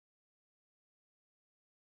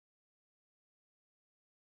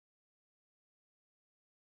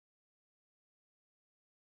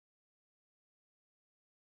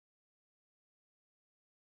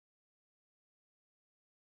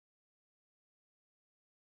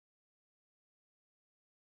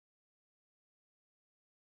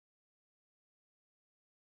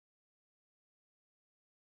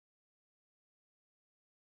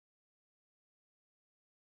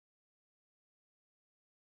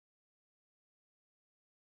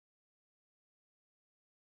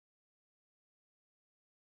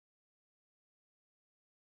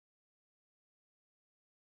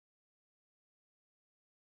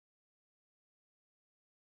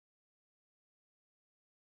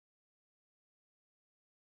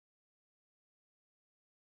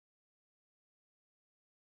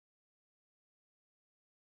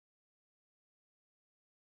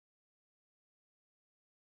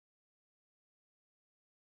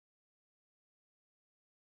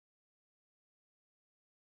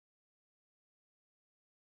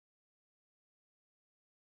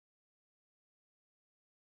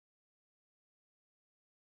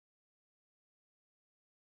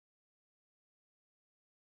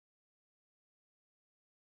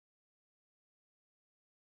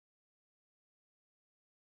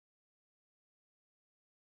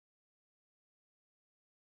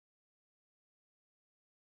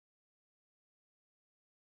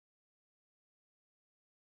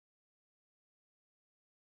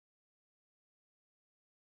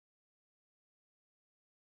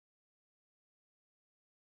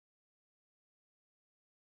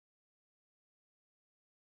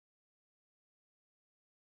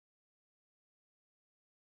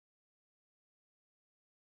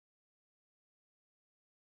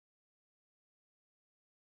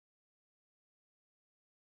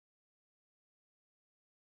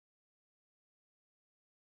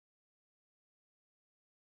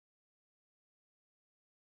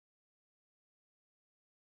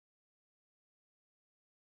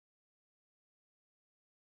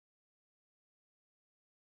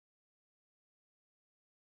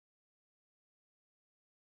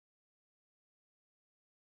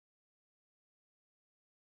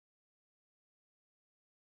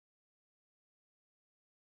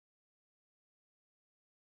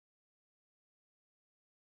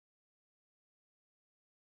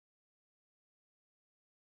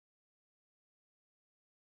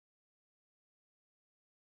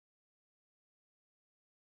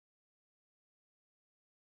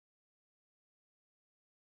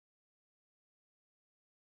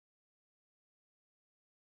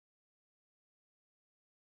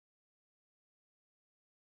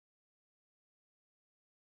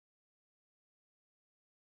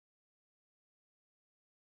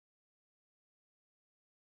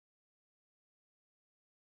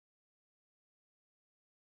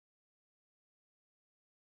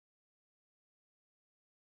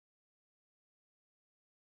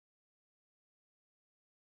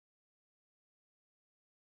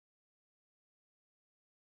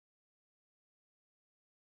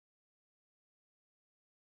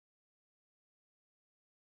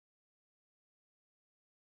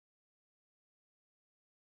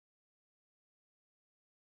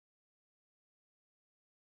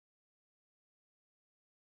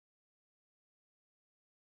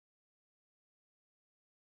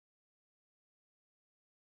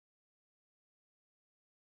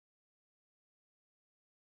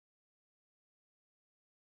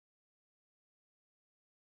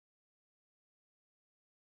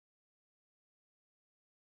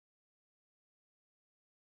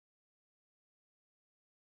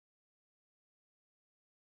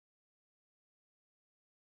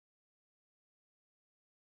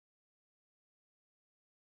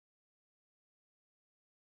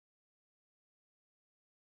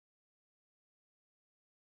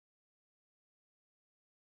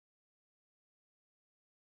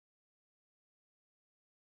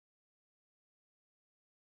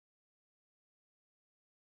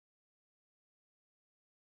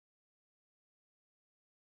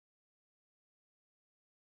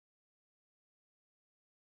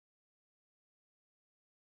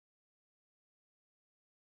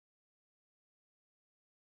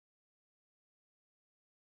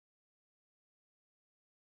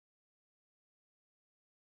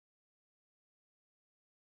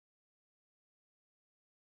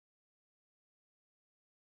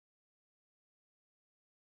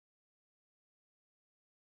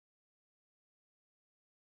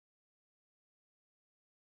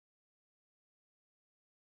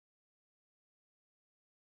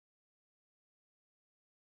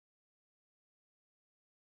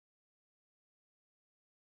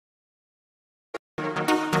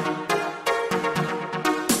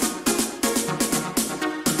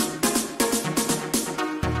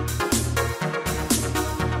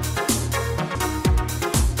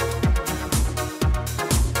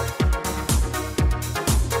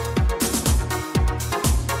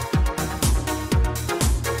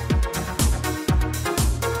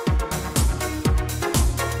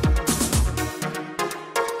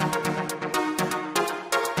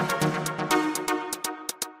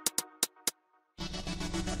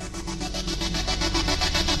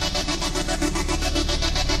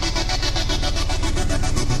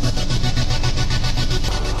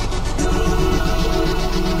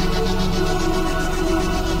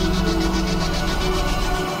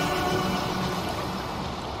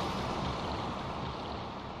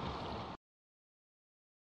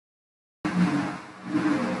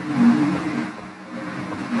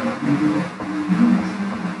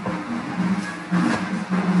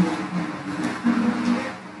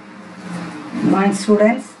Morning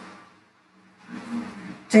students,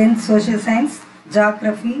 10th Social Science,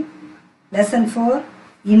 Geography, Lesson 4,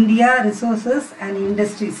 India Resources and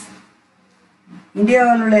Industries.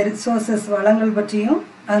 இந்தியாவில் உள்ள resources வளங்கள் பற்றியும்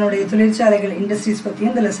அதனுடைய தொழிற்சாலைகள் இண்டஸ்ட்ரீஸ்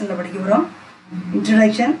பற்றியும் இந்த லெசனில் படிக்க போகிறோம்.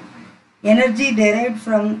 Introduction. Energy derived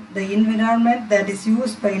from the environment that is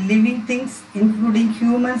used by living things including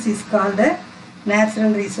humans is called a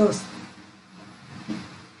natural resource.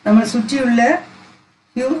 நம்ம சுற்றியுள்ள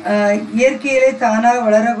இயற்கையிலே தானாக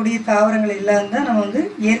வளரக்கூடிய தாவரங்கள் எல்லாம் தான் நம்ம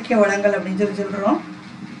இயற்கை வளங்கள் அப்படின்னு சொல்கிறோம்.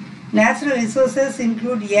 நேச்சுரல் ரிசோர்சஸ்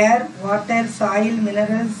இன்க்ளூட் ஏர், water, soil,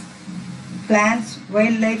 minerals, plants,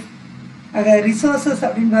 wild life. ஆக ரிசோர்சஸ்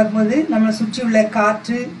அப்படின்னு பார்க்கும்போது நம்மளை சுற்றியுள்ள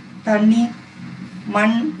காற்று, தண்ணி,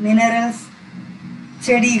 மண், மினரல்ஸ்,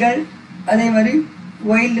 செடிகள், அதே மாதிரி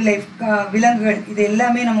வைல்டு லைஃப், விலங்குகள், இது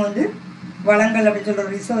எல்லாமே நம்ம வளங்கள் அப்படின்னு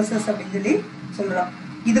சொல்கிறோம், ரிசோர்சஸ் அப்படின்னு சொல்லி சொல்கிறோம்.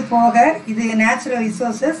 இது போக இது நேச்சுரல்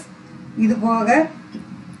ரிசோர்சஸ். இது போக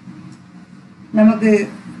நமக்கு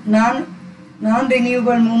நான்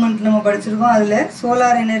ரினியூவபிள் மூமெண்ட் நம்ம படிச்சிருக்கோம். அதில்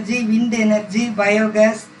solar energy, wind energy,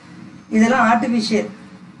 biogas, இதெல்லாம் artificial.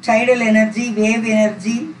 Tidal energy, wave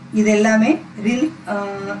energy, இது எல்லாமே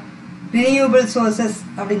ரினியூவபிள் சோர்சஸ்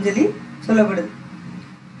அப்படின்னு சொல்லி சொல்லப்படுது.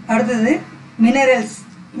 அடுத்தது மினரல்ஸ்.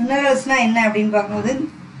 மினரல்ஸ்னால் என்ன அப்படின்னு பார்க்கும்போது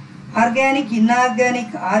organic,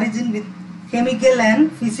 inorganic origin with chemical and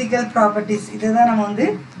physical properties, இதை தான் நம்ம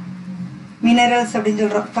மினரல்ஸ் அப்படின்னு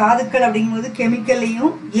சொல்கிறோம். தாதுக்கள் அப்படிங்கும்போது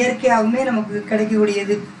கெமிக்கல்லையும் இயற்கையாகவுமே நமக்கு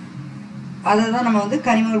கிடைக்கக்கூடியது. அதை தான் நம்ம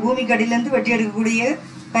கனிம பூமிக்கு அடியிலேருந்து வெட்டி எடுக்கக்கூடிய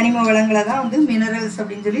கனிம வளங்களை தான் மினரல்ஸ்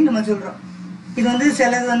அப்படின்னு சொல்லி நம்ம சொல்கிறோம். இது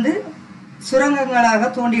சிலது சுரங்கங்களாக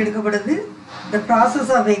தோண்டி எடுக்கப்படுது. The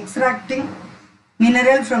process of extracting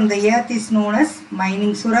mineral from the earth is known as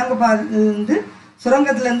mining.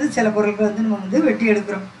 சுரங்கத்திலேருந்து சில பொருட்கள் நம்ம வெட்டி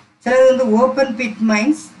எடுக்கிறோம். சிலது ஓப்பன் பிட்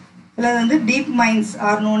மைன்ஸ், சிலது deep mines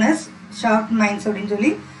are known as short mines அப்படின்னு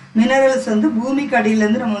சொல்லி மினரல்ஸ் பூமிக்கு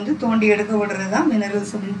அடியிலேருந்து நம்ம தோண்டி எடுக்கப்படுறது தான்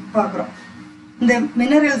மினரல்ஸ் அப்படின்னு பார்க்குறோம். இந்த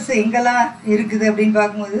மினரல்ஸ் எங்கெல்லாம் இருக்குது அப்படின்னு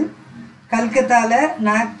பார்க்கும்போது கல்கத்தாவில்,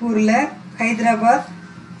 நாக்பூரில், ஹைதராபாத்,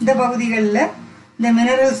 இந்த பகுதிகளில் இந்த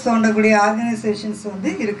மினரல்ஸ் தோண்டக்கூடிய ஆர்கனைசேஷன்ஸ்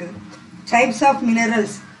இருக்குது. Types of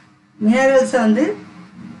minerals. மினரல்ஸை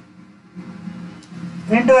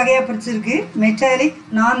ரெண்டு வகையாக பிரிச்சிருக்கு. மெட்டாலிக்,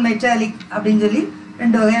 நான் மெட்டாலிக் அப்படின்னு சொல்லி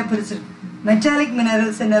ரெண்டு வகையாக பிரிச்சிருக்கு. மெட்டாலிக்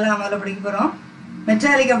மினரல்ஸ் என்னெல்லாம் நம்மளால படிக்க போகிறோம்.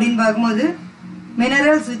 மெட்டாலிக் அப்படின்னு பார்க்கும்போது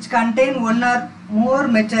minerals which contain one R more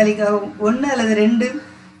metallic, ஒன்று அல்லது ரெண்டு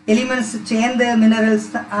எலிமெண்ட்ஸ் சேர்ந்த மினரல்ஸ்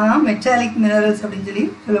தான் மெட்டாலிக் மினரல்ஸ் அப்படின்னு சொல்லி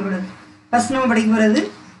சொல்லப்படுது. ஃபர்ஸ்ட் நம்ம படிக்க போகிறது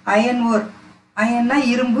அயன் ஓர். அயன்னா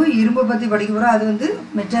இரும்பு. இரும்பை பற்றி படிக்க போகிறோம். அது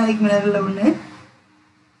மெட்டாலிக் மினரலில் ஒன்று.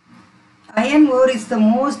 Iron ore is the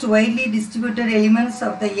most widely distributed elements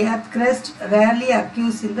of the earth crust, rarely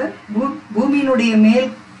occurs in the பூமியினுடைய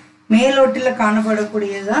மேலோட்டில்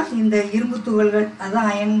காணப்படக்கூடியதுதான் இந்த இரும்பு துகள்கள். அதான்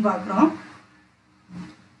அயன் பார்க்குறோம்.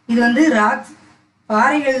 இது ராக்ஸ்,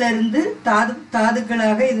 பாறைகள்ல இருந்து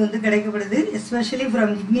தாதுக்களாக இது கிடைக்கப்படுது. Especially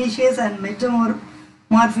from Ignatius and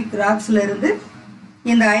metamorphic ராக்ஸ்ல இருந்து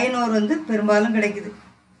இந்த அயன் ஓர் பெரும்பாலும் கிடைக்குது.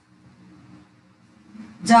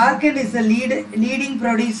 Jharkhand is the leading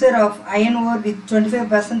producer of iron ore with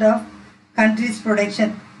 25% of country's production.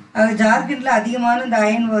 ஜார்க்கண்டில் அதிகமான இந்த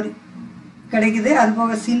அயன் ஓர் கிடைக்குது.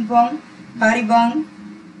 அதுபோக சின்பாங், ஹாரிபாங்,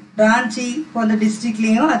 ராஞ்சி போன்ற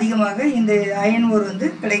டிஸ்ட்ரிக்ட்லேயும் அதிகமாக இந்த அயன் ஓர்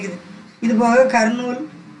கிடைக்குது. இது போக கர்னூல்,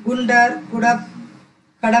 குண்டார்,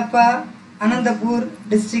 கடப்பா, அனந்தபூர்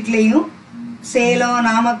டிஸ்ட்ரிக்ட்லேயும், சேலம்,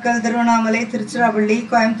 நாமக்கல், திருவண்ணாமலை, திருச்சிராப்பள்ளி,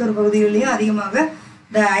 கோயம்புத்தூர் பகுதிகளிலையும் அதிகமாக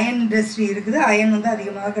இந்த அயன் இண்டஸ்ட்ரி இருக்குது. அயன்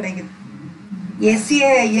அதிகமாக கிடைக்குது.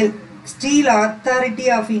 SAIL, steel authority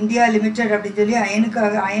of India limited அப்படின்னு சொல்லி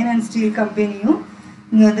அயனுக்காக அயன் அண்ட் ஸ்டீல் கம்பெனியும்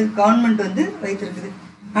இங்கே கவர்மெண்ட் வைத்திருக்குது.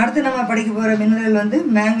 அடுத்து நம்ம படிக்க போகிற mineral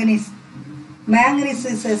manganese. Manganese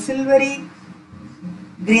is a silvery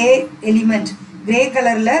grey element. Grey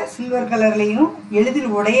கலரில் சில்வர் கலர்லையும்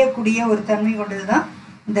எளிதில் உடையக்கூடிய ஒரு தன்மை கொண்டது தான்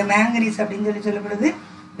இந்த மேங்கனீஸ் அப்படின்னு சொல்லப்படுது.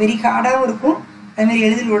 வெரி ஹார்டாகவும் இருக்கும். அதுமாதிரி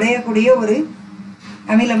எளிதில் உடையக்கூடிய ஒரு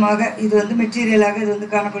அமிலமாக இது மெட்டீரியலாக இது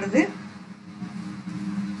காணப்படுது.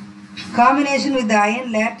 Combination with iron,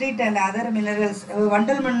 laterite and other minerals.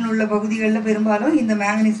 வண்டல் மண் உள்ள பகுதிகளில் பெரும்பாலும் இந்த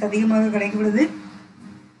மேங்கனீஸ் அதிகமாக கிடைக்கப்படுது.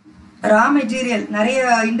 ரா மெட்டீரியல், நிறைய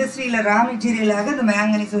இண்டஸ்ட்ரியில் ரா மெட்டீரியலாக இந்த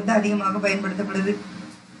மேங்கனீஸ் அதிகமாக பயன்படுத்தப்படுது.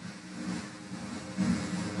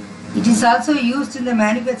 It is also used in the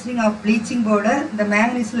manufacturing of bleaching powder. இந்த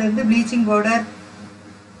மேங்கனீஸ்ல இருந்து ப்ளீச்சிங் பவுடர்,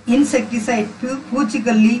 இன்செக்டிசைட்,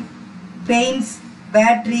 பூச்சிக்கொல்லி, பெயிண்ட்ஸ்,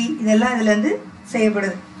 பேட்டரி, இதெல்லாம் இதுலேருந்து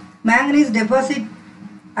செய்யப்படுது. Manganese deposit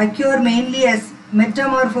அக்யூர் mainly as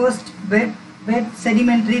மெட்டமார்போஸ்ட் bed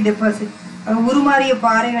sedimentary deposit. உருமாறிய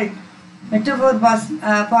பாறைகள் மெட்ரோபோர்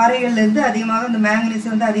பாறைகள்லேருந்து அதிகமாக இந்த மேங்கனீஸ்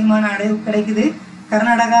வந்து அதிகமான அளவு கிடைக்குது.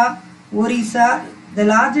 Karnataka, Orissa, the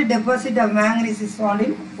large deposit of manganese is found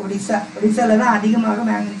in Odisha. ஒடிசாவில் தான் அதிகமாக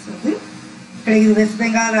மேங்கனீஸ் வந்து கிடைக்குது. வெஸ்ட்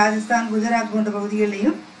பெங்கால், ராஜஸ்தான், குஜராத் போன்ற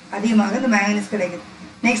பகுதிகளிலையும் அதிகமாக இந்த மேங்கனீஸ் கிடைக்குது.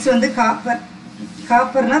 நெக்ஸ்ட் வந்து காப்பர்.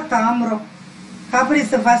 காப்பர்னா தாமிரம். Copper is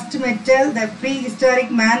the first metal that prehistoric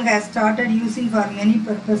man has started using for many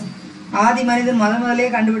purpose. ஆதி மனிதன் முதலே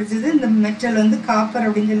கண்டுபிடிச்சது இந்த மெட்டல் வந்து காப்பர்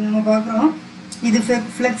அப்படின்னு சொல்லி நம்ம பார்க்குறோம். இது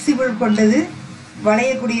ஃப்ளெக்சிபிள் கொண்டது,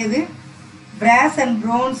 வளையக்கூடியது. brass and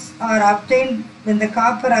bronze are obtained when the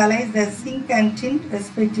copper alloys the zinc and tin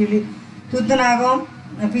respectively. துத்தநாகம்,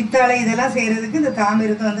 பித்தளை இதெல்லாம் செய்கிறதுக்கு இந்த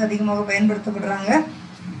தாமிரத்தை வந்து அதிகமாக பயன்படுத்தப்படுறாங்க.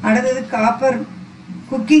 அடுத்தது காப்பர்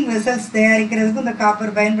குக்கிங் வெசல்ஸ் தயாரிக்கிறதுக்கும் இந்த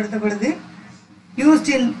copper பயன்படுத்தப்படுது. Used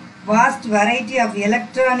in vast variety of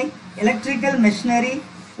electrical machinery,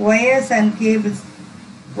 wires and cables.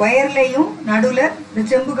 ஒயர்லையும் நடுவில் இந்த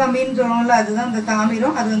செம்பு கம்பின்னு சொல்லுவோம்ல, அதுதான் இந்த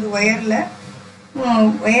தாமிரம். அது வந்து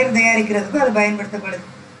ஒயர் தயாரிக்கிறதுக்கும் அது பயன்படுத்தப்படுது.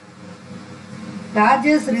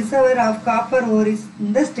 largest reservoir of copper ore is in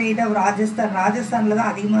the state of Rajasthan. ராஜஸ்தானில்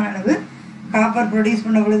தான் அதிகமான அளவு காப்பர் ப்ரொடியூஸ்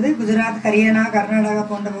பண்ணப்படுது. குஜராத், ஹரியானா, கர்நாடகா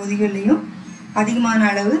போன்ற பகுதிகளிலையும் அதிகமான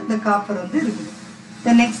அளவு இந்த காப்பர் வந்து இருக்குது.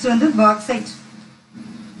 The next வந்து bauxite.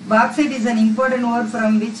 Bauxite is an important ore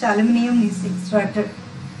from which aluminium is extracted.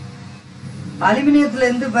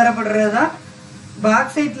 அலுமினியத்திலேருந்து பெறப்படுறது தான்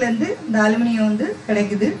பாக்சைட்லேருந்து இந்த அலுமினியம் வந்து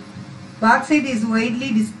கிடைக்குது. Bauxite is widely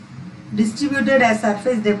distributed as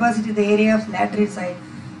surface deposit in the area of laterite side.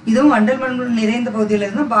 இதுவும் வண்டல் மண் நிறைந்த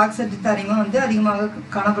பகுதியிலிருந்து பாக்சைட் அதிகமாக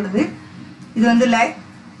காணப்படுது. இது வந்து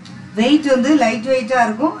வெயிட் வந்து லைட் வெயிட்டாக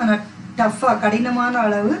இருக்கும், ஆனால் டஃப்பாக கடினமான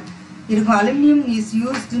அளவு இருக்கும். Aluminium is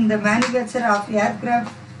used in the manufacture of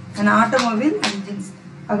aircraft and automobile engines.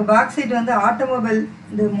 அது பாக்சைட் வந்து ஆட்டோமொபைல்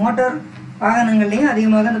இந்த மோட்டார் வாகனங்கள்லையும்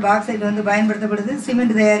அதிகமாக அந்த பாக்சைட் வந்து பயன்படுத்தப்படுது.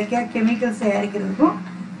 சிமெண்ட் தயாரிக்க, கெமிக்கல்ஸ் தயாரிக்கிறதுக்கும்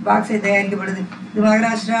பாக்சைட் தயாரிக்கப்படுது. இது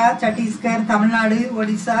மகாராஷ்டிரா, சத்தீஸ்கர், தமிழ்நாடு,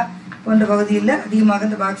 ஒடிசா போன்ற பகுதிகளில் அதிகமாக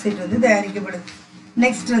இந்த பாக்சைட் வந்து தயாரிக்கப்படுது.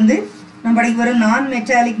 நெக்ஸ்ட் வந்து நம்ம படிக்க வரும் நான்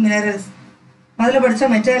மெட்டாலிக் மினரல்ஸ். முதல்ல படித்தா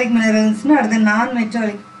மெட்டாலிக் மினரல்ஸ்னு, அடுத்து நான்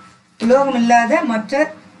மெட்டாலிக் உலோகம் இல்லாத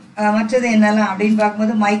மற்றது என்னெல்லாம் அப்படின்னு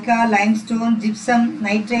பார்க்கும்போது மைக்கா, லைம்ஸ்டோன், ஜிப்சம்,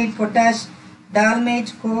 நைட்ரேட், பொட்டாஷ், டால்மேட்,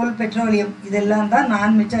 கோல், பெட்ரோலியம் இதெல்லாம் தான்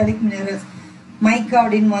நான் மெட்டாலிக் மினரல்ஸ். மைக்கா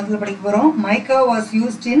அப்படின்னு முதல்ல படிக்க போகிறோம். மைக்கா வாஸ்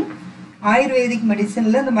யூஸ்ட் இன் ஆயுர்வேதிக்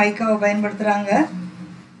மெடிசனில் இந்த மைக்காவை பயன்படுத்துகிறாங்க.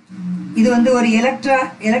 இது வந்து ஒரு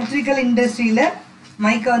எலக்ட்ரிக்கல் இண்டஸ்ட்ரியில்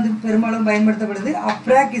மைக்கா வந்து பெரும்பாலும் பயன்படுத்தப்படுது.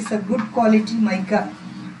 அப்ராக் இஸ் அ குட் குவாலிட்டி மைக்கா.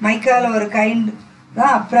 மைக்காவில் ஒரு கைண்ட்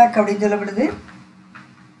தான் அப்ராக் அப்படின்னு சொல்லப்படுது.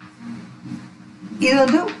 இது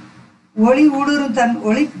வந்து ஒளி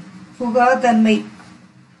புகா தன்மை,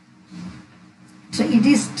 இட்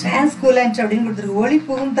இஸ் டிரான்ஸ்கூலண்ட் அப்படின்னு கொடுத்துருக்கு. ஒளி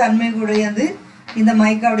புகும் தன்மை கூடியது இந்த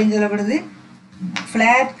மைக்கா அப்படின்னு சொல்லப்படுது.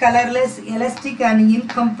 Flat, colourless, elastic and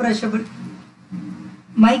இன்கம்ப்ரெஷபிள்.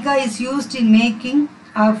 Mica is used in making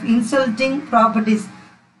of insulating properties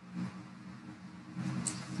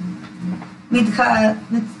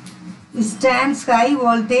withstands high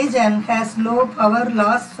voltage and has low power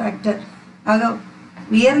loss factor. ஆக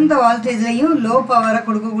உயர்ந்த வால்டேஜ்லையும் லோ பவரை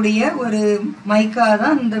கொடுக்கக்கூடிய ஒரு மைக்கா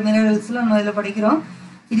தான் இந்த மினரல்ஸில் நம்ம இதில் படிக்கிறோம்.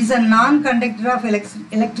 இட் இஸ் அ நான் கண்டக்டர் ஆஃப்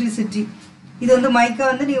எலக்ட்ரிசிட்டி. இது வந்து மைக்கா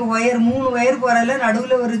வந்து நீங்கள் மூணு ஒயர் போகிறதில்ல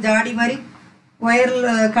நடுவில் ஒரு ஜாடி மாதிரி ஒயரில்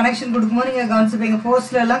கனெக்ஷன் கொடுக்கும்போது நீங்கள் கவனிச்சுப்பீங்க.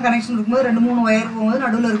 போஸ்ட்ல எல்லாம் கனெக்ஷன் கொடுக்கும்போது 2-3 ஒயர் போகும்போது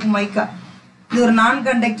நடுவில் இருக்கும் மைக்கா. இது ஒரு நான்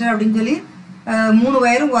கண்டக்டர் அப்படின்னு சொல்லி 3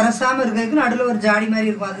 ஒயரும் உரசாமல் இருக்கிறதுக்கு நடுவில் ஒரு ஜாடி மாதிரி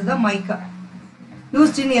இருக்கும், அதுதான் மைக்கா.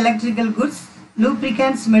 Used in electrical goods,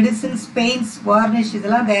 lubricants, medicines, paints, varnish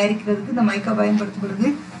இதெல்லாம் தயாரிக்கிறதுக்கு இந்த மைக்கா பயன்படுத்தப்படுது.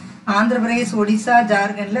 ஆந்திர பிரதேஷ், ஒடிசா,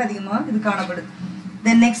 ஜார்க்கண்டில் அதிகமாக இது காணப்படுது.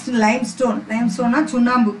 Then next limestone. லைம்ஸ்டோன்னா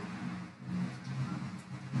சுண்ணாம்பு.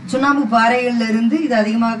 சுண்ணாம்பு பாறைகள்ல இருந்து இது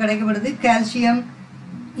அதிகமாக கிடைக்கப்படுது. கால்சியம்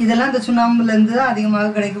இதெல்லாம் இந்த சுண்ணாம்புலேருந்து தான்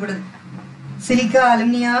அதிகமாக கிடைக்கப்படுது. Silica,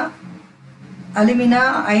 alumina,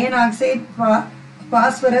 iron oxide,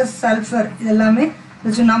 phosphorus, sulphur இதெல்லாமே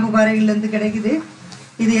இந்த சுண்ணாம்பு பாறைகள்லேருந்து கிடைக்குது.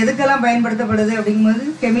 இது எதுக்கெல்லாம் பயன்படுத்தப்படுது அப்படிங்கும்போது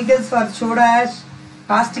chemicals for soda ash,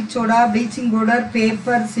 caustic soda, bleaching powder,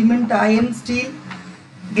 paper, cement, iron, steel,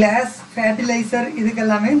 class, fertiliser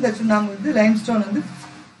இதுக்கெல்லாமே இந்த சுண்ணாம்பு வந்து லைம்ஸ்டோன் வந்து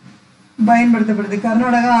பயன்படுத்தப்படுது.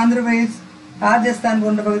 கர்நாடகா, ஆந்திர பிரதேஷ், ராஜஸ்தான்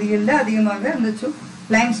போன்ற பகுதிகளில் அதிகமாக இந்த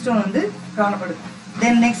லைம்ஸ்டோன் வந்து காணப்படுது.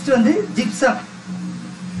 தென் நெக்ஸ்ட் வந்து gypsum.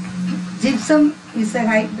 Gypsum is a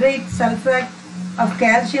hydrate sulfate of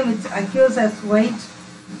calcium which occurs as white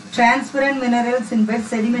transparent minerals in wet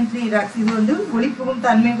sedimentary rocks. இது வந்து ஒளிப்புகும்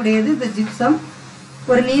தன்மை கூடியது இந்த ஜிப்சம்.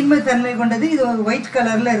 ஒரு நீர்மை தன்மை கொண்டது. இது ஒரு ஒயிட்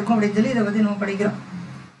கலரில் இருக்கும் அப்படின்னு சொல்லி இதை பற்றி நம்ம படிக்கிறோம்.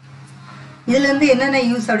 இதுலேருந்து என்னென்ன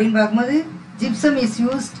யூஸ் அப்படின்னு பார்க்கும்போது gypsum is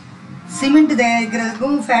used cement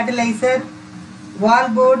தயாரிக்கிறதுக்கும், fertiliser,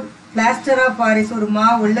 wall board, plaster of Paris ஒரு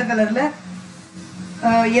வெள்ளை கலரில்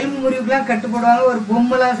எலும்பு முறிவுக்கெலாம் கட்டு போடுவாங்க, ஒரு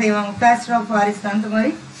பொம்மைலாம் செய்வாங்க, பிளாஸ்டர் ஆஃப் பாரிஸ். அந்த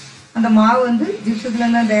மாதிரி அந்த மாவு வந்து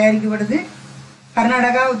ஜிப்சத்துலேருந்து தான் தயாரிக்கப்படுது.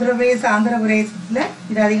 கர்நாடகா, உத்தரப்பிரதேச, ஆந்திர பிரதேசத்தில்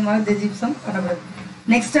இது அதிகமாக இந்த ஜிப்சம் பண்ணப்படுது.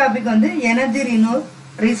 நெக்ஸ்ட் டாபிக் வந்து எனர்ஜி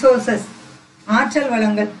ரிசோர்சஸ், ஆற்றல்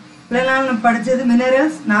வளங்கள். இவ்வளோ நாள் நம்ம படித்தது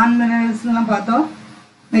மினரல்ஸ், நான் மினரல்ஸ்லாம் பார்த்தோம்,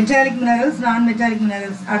 மெட்டாலிக் மினரல்ஸ், நான் மெட்டாலிக்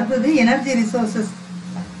மினரல்ஸ். அடுத்தது எனர்ஜி ரிசோர்சஸ்.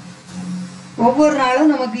 ஒவ்வொரு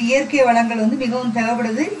நாளும் நமக்கு இயற்கை வளங்கள் வந்து மிகவும்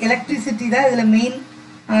தேவைப்படுது. எலக்ட்ரிசிட்டி தான் இதில் மெயின்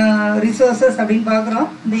ரிசோர்சஸ் அப்படின்னு பார்க்குறோம்.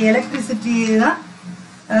 இந்த எலக்ட்ரிசிட்டி தான்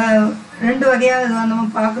ரெண்டு வகையாக நம்ம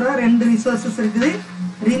பார்க்குறோம். ரெண்டு ரிசோர்சஸ் இருக்குது,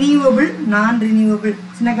 ரினியூவபிள், நான் ரினியூவபிள்.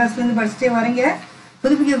 சின்ன கிளாஸ்லேருந்து படிச்சுட்டே வரீங்க.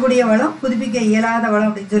 புதுப்பிக்கக்கூடிய வளம், புதுப்பிக்க இயலாத வளம்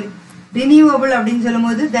அப்படின்னு சொல்லி. ரினியூவபிள் அப்படின்னு சொல்லும்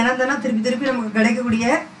போது தினம் திருப்பி நமக்கு கிடைக்கக்கூடிய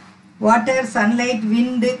வாட்டர், சன்லைட்,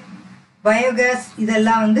 விண்டு, பயோகேஸ்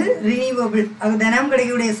இதெல்லாம் வந்து ரினியூவபிள். அது தினமும்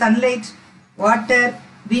கிடைக்கக்கூடிய சன்லைட், வாட்டர்,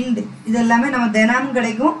 விண்டு இதெல்லாமே நம்ம தினமும்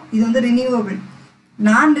கிடைக்கும். இது வந்து ரினியூவபிள்.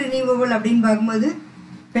 நான் ரினியூவபிள் அப்படின்னு பார்க்கும்போது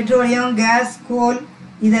பெட்ரோலியம், கேஸ், கோல்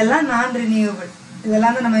இதெல்லாம் நான் ரினியூவபிள்.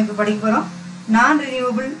 இதெல்லாம் தான் நம்ம இப்போ படிக்க போகிறோம். நான்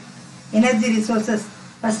ரினியூவபிள் எனர்ஜி ரிசோர்சஸ்.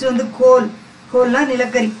 ஃபஸ்ட்டு வந்து கோல்னா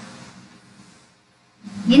நிலக்கரி.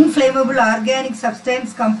 Inflammable organic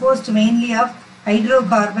substance compost mainly of hydro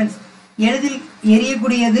carbons. எளிதில்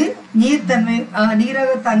எரியக்கூடியது,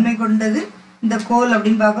 நீரகத்தன்மை கொண்டது இந்த கோல்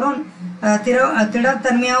அப்படின்னு பார்க்குறோம்.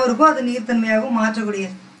 திடத்தன்மையாகவும் இருக்கும், அது நீர்த்தன்மையாகவும்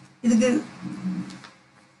மாற்றக்கூடியது.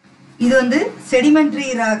 இது வந்து செடிமெண்ட்ரி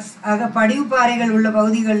ராக்ஸ் ஆக படிவு பாறைகள் உள்ள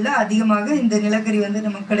பகுதிகளில் அதிகமாக இந்த நிலக்கரி வந்து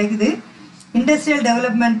நமக்கு கிடைக்குது. Industrial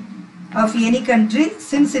development of any country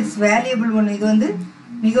since it's valuable ஒன்று. இது வந்து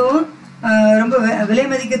மிகவும் ரொம்ப விலை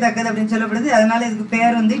மதிக்கத்தக்கது அப்படின்னு சொல்லப்படுது. அதனால இதுக்கு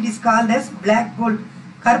பேர் வந்து it is called as black gold,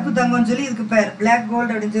 கருப்பு தங்கம்னு சொல்லி இதுக்கு பேர் பிளாக்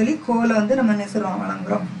கோல்டு அப்படின்னு சொல்லி கோலை வந்து நம்ம என்ன சொல்லுவோம்,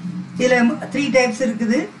 வழங்குறோம். இதில் 3 டைப்ஸ்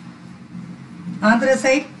இருக்குது,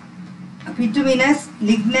 ஆந்த்ரசைட், பிட்டுமினஸ்,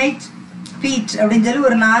 லிக்னைட், பீட் அப்படின்னு சொல்லி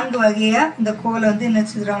ஒரு 4 வகையா இந்த கோலை வந்து என்ன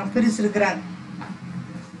செய்றாங்க, பிரிச்சிருக்கிறாங்க.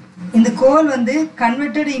 இந்த கோல் வந்து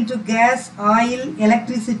converted into case, oil,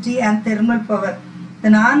 electricity and thermal power. இந்த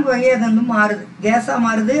 4 வகையை அது வந்து மாறுது, கேஸாக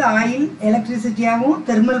மாறுது, ஆயில், எலக்ட்ரிசிட்டியாகவும்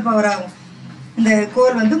தெர்மல் பவராகவும் இந்த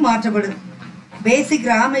கோல் வந்து மாற்றப்படுது. பேசிக்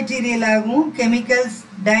ரா மெட்டீரியலாகவும் chemicals,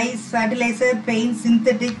 dies, fertiliser, paint,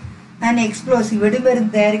 synthetic and explosive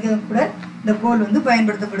வெடிமருந்து தயாரிக்க கூட இந்த கோல் வந்து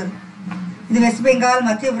பயன்படுத்தப்படுது. இது வெஸ்ட் பெங்கால்,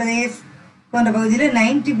 மத்திய பிரதேஷ் போன்ற பகுதியில்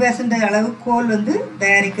 90% அளவு கோல் வந்து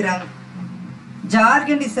தயாரிக்கிறாங்க.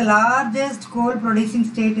 Jharkhand is the largest goal producing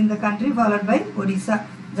state in the country followed by Odisha.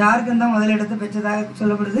 Jharkhand தான் முதலிடத்தை பெற்றதாக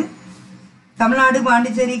சொல்லப்படுது. தமிழ்நாடு,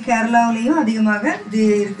 பாண்டிச்சேரி, கேரளாவிலையும் அதிகமாக இது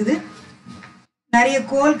இருக்குது. நிறைய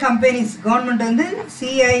கோல் கம்பெனிஸ் கவர்மெண்ட் வந்து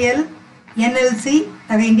சிஐஎல், என்எல்சி,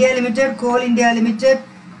 அது இந்தியா லிமிடெட், கோல் இந்தியா லிமிடெட்,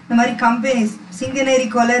 இந்த மாதிரி கம்பெனிஸ், சிங்கனேரி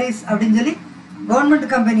கொலரிஸ் அப்படின்னு சொல்லி கவர்மெண்ட்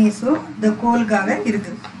கம்பெனிஸும் இந்த கோலுக்காக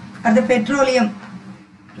இருக்குது. அடுத்து பெட்ரோலியம்,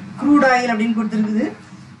 க்ரூட் ஆயில் அப்படின்னு கொடுத்துருக்குது.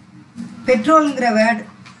 பெட்ரோல்ங்கிற வேர்டு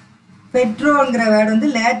வந்து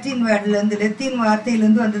லாட்டின் வேர்ட்லேருந்து, லத்தீன்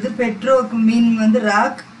வார்த்தையிலேருந்து வந்தது. பெட்ரோக்கு மீனிங் வந்து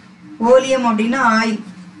ராக், ஓலியம் அப்படின்னா ஆயில்.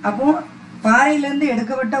 அப்போ பாறையிலேருந்து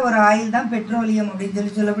எடுக்கப்பட்ட ஒரு ஆயில் தான் பெட்ரோலியம் அப்படின்னு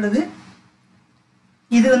சொல்லி சொல்லப்படுது.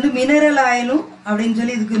 இது வந்து மினரல் ஆயிலும் அப்படின்னு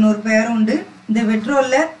சொல்லி இதுக்கு இன்னொரு பேரும் உண்டு. இந்த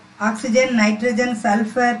பெட்ரோலில் ஆக்சிஜன், நைட்ரஜன்,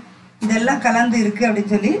 சல்ஃபர் இதெல்லாம் கலந்து இருக்குது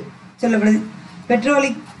அப்படின்னு சொல்லி சொல்லப்படுது.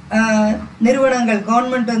 பெட்ரோலிக் நிறுவனங்கள்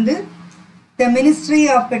கவர்மெண்ட் வந்து the ministry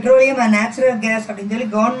of petroleum and natural gas அப்படின்னு சொல்லி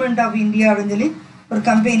கவர்மெண்ட் ஆஃப் இந்தியா அப்படின்னு சொல்லி ஒரு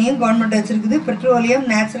கம்பெனியும் government வச்சுருக்குது. Petroleum,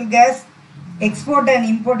 natural gas export and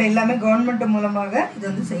import எல்லாமே கவர்மெண்ட் மூலமாக இது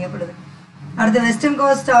வந்து செய்யப்படுது. அடுத்த western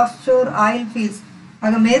coast of sure oil fields,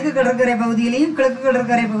 ஆக மேற்கு கடற்கரை பகுதியிலையும் கிழக்கு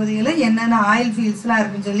கடற்கரை பகுதியில் என்னென்ன ஆயில் ஃபீல்ட்ஸ்லாம்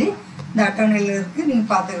இருக்குன்னு சொல்லி இந்த அட்டவணையில் இருக்குது,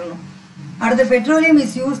 நீங்கள் பார்த்துக்கணும். அடுத்த petroleum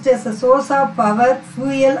is used S a source of power,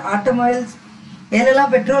 fuel, automobiles.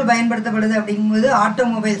 எதெல்லாம் பெட்ரோல் பயன்படுத்தப்படுது அப்படிங்கும்போது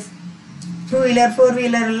ஆட்டோமொபைல்ஸ், 2 வீலர் 4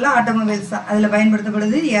 வீலர் எல்லாம் ஆட்டோமொபைல்ஸ் தான் அதில்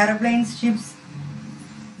பயன்படுத்தப்படுது. ஏரோப்ளைன்ஸ், ஷிப்ஸ்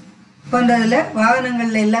போன்றதில்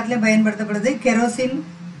வாகனங்களில் எல்லாத்துலேயும் பயன்படுத்தப்படுது. கெரோசின்,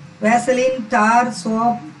 வேசலின், டார்,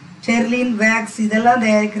 சோப், டெர்லின், வேக்ஸ் இதெல்லாம்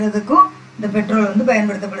தயாரிக்கிறதுக்கும் இந்த பெட்ரோல் வந்து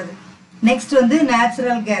பயன்படுத்தப்படுது. நெக்ஸ்ட் வந்து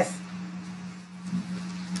நேச்சுரல் கேஸ்.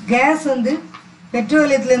 கேஸ் வந்து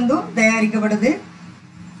பெட்ரோலியத்துலேருந்தும் தயாரிக்கப்படுது.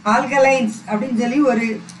 ஆல்கலைன்ஸ் அப்படின்னு சொல்லி ஒரு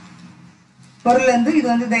பொருள்லேருந்து இது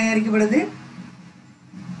வந்து தயாரிக்கப்படுது.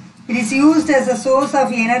 It is used as a source of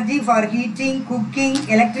energy for heating, cooking,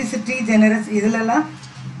 electricity generation. இதிலெல்லாம்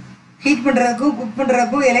ஹீட் பண்ணுறதுக்கும் குக்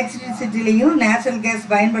பண்ணுறதுக்கும் எலக்ட்ரிசிட்டிலையும் natural gas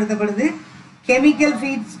பயன்படுத்தப்படுது. Chemical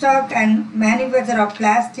feet stock and manufacture of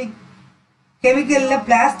plastic, கெமிக்கலில்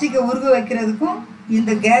பிளாஸ்டிக்கை உருக வைக்கிறதுக்கும்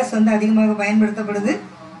இந்த கேஸ் வந்து அதிகமாக பயன்படுத்தப்படுது.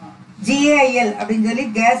 GAIL அப்படின்னு சொல்லி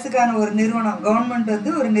கேஸுக்கான ஒரு நிறுவனம், கவர்மெண்ட்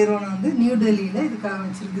வந்து ஒரு நிறுவனம் வந்து நியூ டெல்லியில் இதுக்காக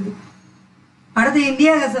வச்சிருக்குது. அடுத்து,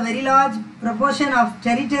 India has a very large proportion of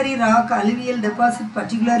tertiary rock alluvial deposit,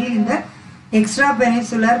 particularly in the extra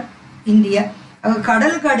peninsular India.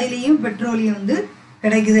 கடலுக்கு அடியிலையும் பெட்ரோலியம் வந்து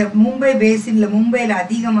கிடைக்குது. மும்பை பேசினில், மும்பையில்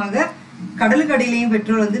அதிகமாக கடலுக்கு அடியிலையும்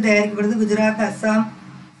பெட்ரோல் வந்து தயாரிக்கப்படுது. குஜராத், அஸ்ஸாம்,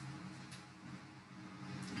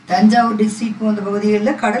 தஞ்சாவூர் டிஸ்ட்ரிக்ட் போன்ற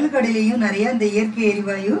பகுதிகளில் கடலுக்கு அடியிலையும் நிறைய இந்த இயற்கை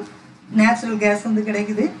எரிவாயு நேச்சுரல் கேஸ் வந்து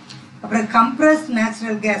கிடைக்குது. அப்புறம் கம்ப்ரஸ்ட்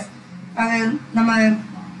நேச்சுரல் கேஸ், நம்ம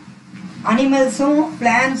அனிமல்ஸும்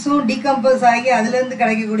பிளான்ஸும் டீகம்போஸ் ஆகி அதுலேருந்து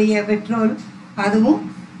கிடைக்கக்கூடிய பெட்ரோல், அதுவும்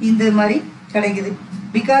இந்த மாதிரி கிடைக்குது.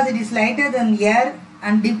 Because it is lighter then air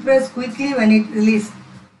and depress quickly when it release.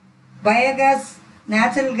 Biogas,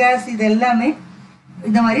 natural gas, இது எல்லாமே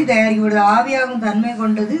இந்த மாதிரி தயாரிக்கப்படுது. ஆவியாகும் தன்மை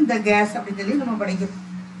கொண்டது இந்த கேஸ் அப்படின்னு சொல்லி நம்ம படிக்கிறோம்.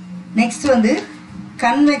 நெக்ஸ்ட் வந்து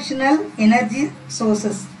கன்வெக்ஷனல் எனர்ஜி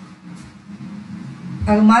சோர்சஸ்.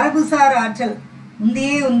 மரபுசார் ஆற்றல்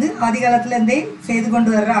முந்தையே வந்து ஆதி காலத்துலேருந்தே செய்து கொண்டு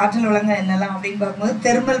வர்ற ஆற்றல் வளங்கள் என்னெல்லாம் அப்படின்னு பார்க்கும்போது,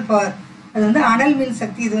 தெர்மல் பவர், அது வந்து அனல் மின்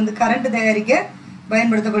சக்தி. இது வந்து கரண்ட் தயாரிக்க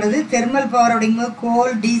பயன்படுத்தப்படுது. தெர்மல் பவர் அப்படிங்கும்போது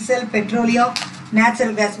கோல், டீசல், பெட்ரோலியம்,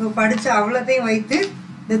 நேச்சுரல் கேஸ். இப்போ படித்த அவ்வளோத்தையும் வைத்து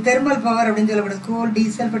இந்த தெர்மல் பவர் அப்படின்னு சொல்லப்படுது. கோல்,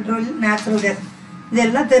 டீசல், பெட்ரோலியம், நேச்சுரல் கேஸ்,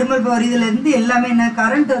 இதெல்லாம் தெர்மல் பவர். இதுலேருந்து எல்லாமே என்ன,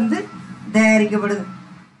 கரண்ட் வந்து தயாரிக்கப்படுது.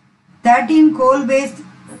 13 coal based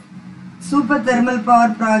super thermal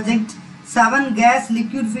power project, 7 gas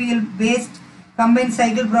liquid fuel based combined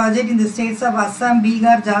cycle project in the states of Assam,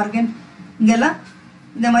 Bihar, Jharkhand. இங்கெல்லாம்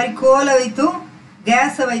இந்த மாதிரி கோலை வைத்தும்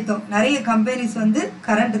கேஸை வைத்தும் நிறைய கம்பெனிஸ் வந்து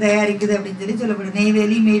கரண்ட் தயாரிக்குது அப்படின்னு சொல்லி சொல்லப்படுது.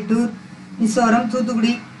 நெய்வேலி, மேட்டூர், மிசோரம்,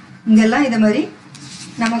 தூத்துக்குடி, இங்கெல்லாம் இந்த மாதிரி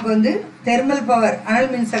நமக்கு வந்து தெர்மல் பவர்,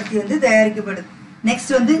 அனல் மின் சக்தி வந்து தயாரிக்கப்படுது.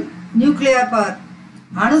 நெக்ஸ்ட் வந்து நியூக்ளியர் பவர்,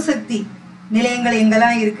 அணுசக்தி நிலையங்கள்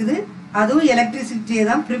எங்கெல்லாம் இருக்குது, அதுவும் எலக்ட்ரிசிட்டியை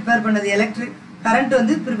தான் ப்ரிப்பேர் பண்ணது. எலக்ட்ரிக் கரண்ட்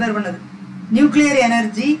வந்து ப்ரிப்பேர் பண்ணது. Nuclear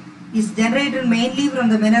energy is generated mainly from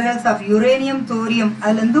the minerals of uranium, thorium.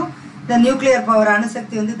 அதுலேருந்தும் இந்த நியூக்ளியர் பவர்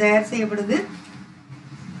அணுசக்தி வந்து தயார் செய்யப்படுது.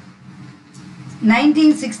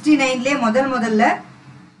 1969 முதல்ல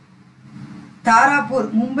தாராப்பூர்,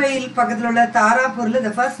 மும்பையில் பக்கத்தில் உள்ள தாராப்பூரில்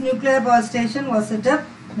the first nuclear power station was set up.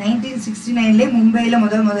 1969 மும்பையில்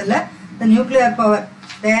முதல்ல இந்த நியூக்ளியர் பவர்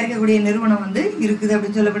தயாரிக்கக்கூடிய நிறுவனம் வந்து இருக்குது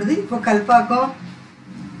அப்படின்னு சொல்லப்படுது. இப்போ கல்பாக்கம்,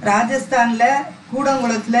 ராஜஸ்தானில்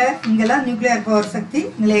கூடங்குளத்தில், இங்கெல்லாம் நியூக்ளியர் பவர் சக்தி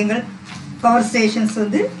நிலையங்கள், பவர் ஸ்டேஷன்ஸ்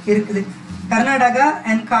வந்து இருக்குது. கர்நாடகா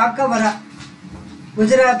அண்ட் காக்கவரா,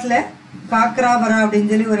 குஜராத்தில் காக்கராபரா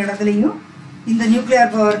அப்படின்னு சொல்லி ஒரு இடத்துலையும் இந்த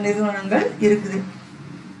நியூக்ளியர் பவர் நிறுவனங்கள் இருக்குது.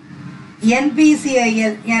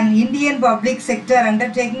 NPCIL, Indian public sector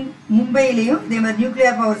undertaking, மும்பையிலையும் இதே மாதிரி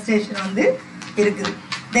நியூக்ளியர் பவர் ஸ்டேஷன் வந்து இருக்குது.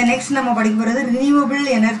 நெக்ஸ்ட் நம்ம படிக்க போகிறது ரினியூவபிள்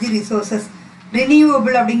எனர்ஜி ரிசோர்சஸ்.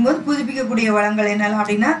 ரினியூவபிள் அப்படிங்கும்போது புதுப்பிக்கக்கூடிய வளங்கள் என்னெல்லாம்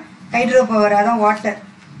அப்படின்னா, ஹைட்ரோ பவர், அதான் water,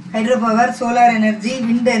 hydro power, solar energy,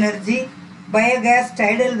 wind energy, biogas,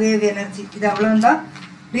 tidal wave energy, இது அவ்வளோதான்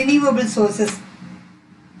ரினியூவபிள் சோர்சஸ்.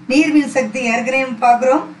 நீர்மின் சக்தி ஏற்கனவே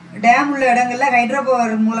பார்க்குறோம். டேம் உள்ள இடங்களில் ஹைட்ரோ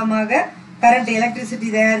பவர் மூலமாக கரண்ட் எலக்ட்ரிசிட்டி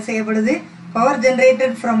தயார் செய்யப்படுது. Power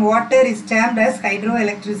generated from water is termed as hydro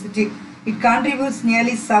electricity. It contributes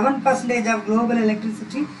nearly 7% of global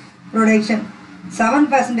electricity production.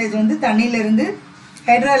 7% வந்து தண்ணியிலிருந்து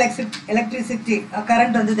ஹைட்ரோ எலக்ட்ரிசிட்டி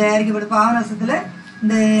கரண்ட் வந்து தயாரிக்கப்படுது. பாவநாசத்தில்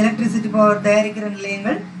இந்த எலக்ட்ரிசிட்டி பவர் தயாரிக்கிற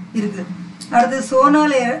நிலையங்கள் இருக்குது. அடுத்து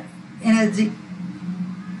சோலார் எனர்ஜி,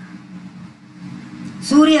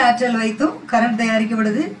 சூரிய ஆற்றல் வைத்தும் current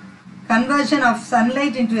தயாரிக்கப்படுது. Conversion of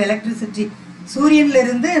sunlight into electricity,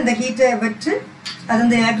 சூரியனிலிருந்து அந்த ஹீட்டை பெற்று அது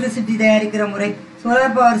அந்த எலக்ட்ரிசிட்டி தயாரிக்கிற முறை. Solar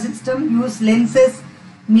power system use lenses,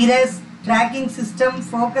 mirrors, tracking system,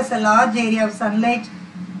 focus a large area of sunlight.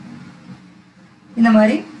 இந்த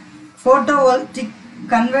மாதிரி photovoltaic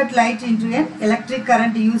convert light into an electric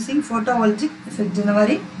current using photovoltaic effect. இந்த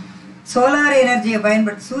மாதிரி சோலார் எனர்ஜியை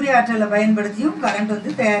பயன்படுத்தி, சூரிய ஆற்றலை பயன்படுத்தியும் கரண்ட்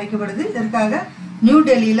வந்து தயாரிக்கப்படுது. இதற்காக நியூ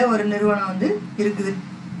டெல்லியில் ஒரு நிறுவனம் வந்து இருக்குது.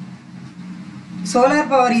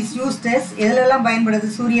 Solar power is used as எதுலெல்லாம்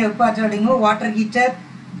பயன்படுது சூரிய வெப்ப ஆற்றல் அப்படிங்கும்போது, water heater,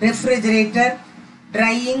 refrigerator,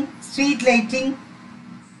 drying, street lighting,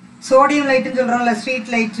 sodium லைட்டுன்னு சொல்கிறோம்ல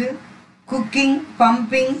street light, cooking,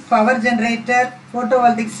 pumping, power generator,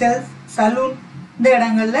 ஃபோட்டோவால்டிக் cells, salon, இந்த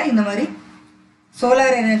இடங்களில் இந்த மாதிரி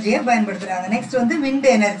சோலார் எனர்ஜியை பயன்படுத்துகிறாங்க. நெக்ஸ்ட் வந்து விண்ட்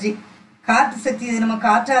எனர்ஜி, காற்று சக்தி. இது நம்ம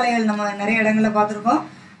காற்றாலைகள் நம்ம நிறைய இடங்களில் பார்த்துருக்கோம்.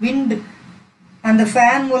 விண்டு, அந்த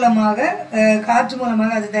ஃபேன் மூலமாக, காற்று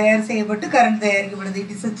மூலமாக அது தயார் செய்யப்பட்டு current தயாரிக்கப்படுது.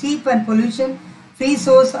 It is a cheap and pollution free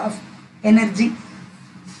source of energy.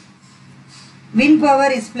 Wind power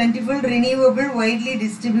is plentiful, renewable, widely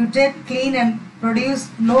distributed, clean and produce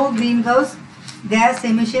no greenhouse gas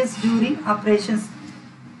emissions during operations.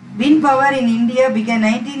 Wind power in India began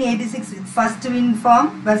 1986 with first wind farm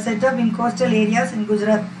were set up in coastal areas in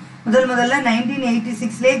Gujarat. முதல்ல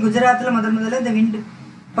 1986லே குஜராத்தில் முதல்ல இந்த wind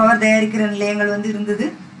power தயாரிக்கிற நிலையங்கள் வந்து இருந்தது.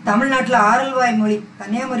 தமிழ்நாட்டில் ஆரல்வாய் மொழி,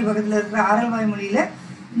 கன்னியாகுமரி பக்கத்தில் இருக்கிற ஆரல்வாய் மொழியில்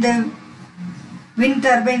இந்த விண்ட்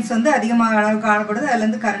டர்பைன்ஸ் வந்து அதிகமாக அளவு காணப்படுது.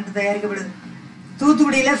 அதுலேருந்து கரண்ட் தயாரிக்கப்படுது.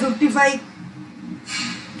 தூத்துக்குடியில் 55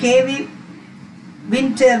 kV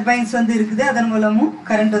விண்ட் டர்பைன்ஸ் வந்து இருக்குது. அதன் மூலமும்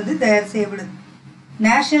கரண்ட் வந்து தயார் செய்யப்படுது.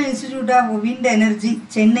 National institute of wind energy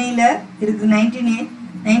சென்னையில் இருக்குது.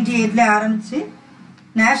 1998 ஆரம்பித்து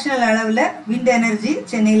நேஷனல் அளவில் விண்ட் எனர்ஜி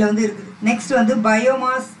சென்னையில் வந்து இருக்குது. நெக்ஸ்ட் வந்து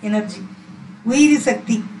பயோமாஸ் எனர்ஜி, உயிரி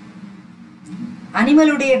சக்தி.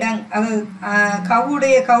 அனிமலுடைய டங், அதாவது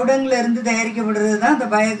கவுடங்கில் இருந்து தயாரிக்கப்படுறது தான் இந்த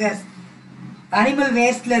பயோகேஸ். அனிமல்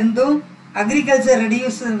வேஸ்ட்ல இருந்தும் அக்ரிகல்ச்சர்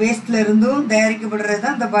ரெடியூஸ் வேஸ்ட்ல இருந்தும் தயாரிக்கப்படுறது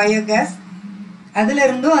தான் இந்த பயோகேஸ். அதுல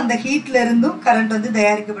இருந்தும் அந்த ஹீட்ல இருந்தும் கரண்ட் வந்து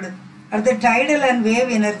தயாரிக்கப்படுது. அடுத்து டைடல் அண்ட் வேவ்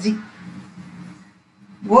எனர்ஜி.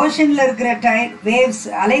 ஓஷன்ல இருக்கிற வேவ்ஸ்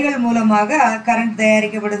அலைகள் மூலமாக கரண்ட்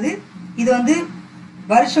தயாரிக்கப்படுது. இது வந்து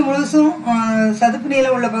வருஷம் முழுசும் சதுப்பு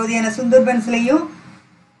நிலம் உள்ள பகுதியான சுந்தர்பன்ஸ்லையும்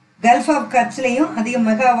கல்ஃப் ஆஃப் கட்ச்லையும் அதிக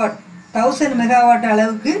மெகாவாட் 1000 மெகாவாட்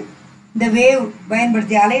அளவுக்கு இந்த வேவ்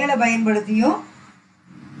பயன்படுத்தி அலைகளை பயன்படுத்தியும்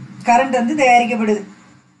கரண்ட் வந்து தயாரிக்கப்படுது.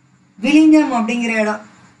 விழிஞம் அப்படிங்கிற இடம்,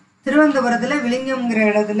 திருவனந்தபுரத்தில் விழிஞம்ங்கிற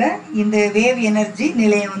இடத்துல இந்த வேவ் எனர்ஜி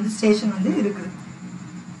நிலையம் வந்து ஸ்டேஷன் வந்து இருக்குது.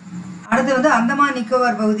 அடுத்து வந்து அந்தமான்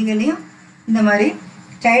நிக்கோபார் பகுதிகளையும் இந்த மாதிரி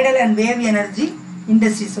tidal and wave energy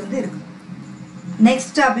industries வந்து இருக்குது.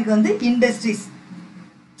 நெக்ஸ்ட் டாபிக் வந்து இண்டஸ்ட்ரீஸ்,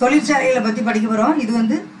 தொழிற்சாலைகளை பற்றி படிக்க போகிறோம். இது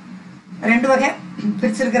வந்து 2 வகை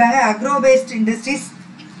பிரிச்சிருக்கிறாங்க, அக்ரோ பேஸ்ட் இண்டஸ்ட்ரீஸ்,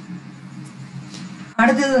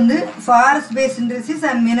 அடுத்தது வந்து forest paste industries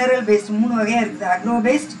and mineral paste. 3 வகையாக இருக்குது. Agro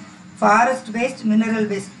paste, forest paste, mineral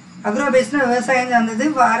paste. Agro பேஸ்ட்னா விவசாயம் சார்ந்தது,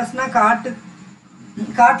 ஃபாரஸ்ட்னா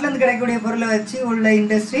காட்டிலேருந்து கிடைக்கக்கூடிய பொருளை வச்சு உள்ள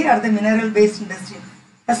இண்டஸ்ட்ரி. அடுத்த மினரல் பேஸ்ட் இண்டஸ்ட்ரி.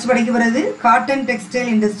 ஃபர்ஸ்ட் படிக்க போகிறது cotton textile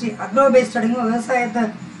industry. Agro paste அப்படிங்கும் விவசாயத்தை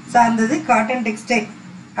சார்ந்தது, காட்டன் டெக்ஸ்டைல்.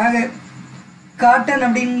 ஆக காட்டன்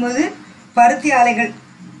அப்படிங்கும்போது பருத்தி ஆலைகள்,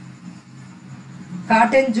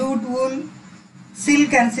 cotton, Jude, wool,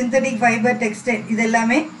 silk and synthetic fibre textile, இது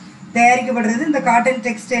எல்லாமே தயாரிக்கப்படுறது இந்த காட்டன்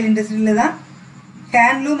டெக்ஸ்டைல் இண்டஸ்ட்ரியில் தான்.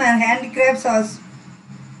 Handloom and handicrafts R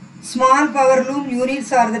small power loom units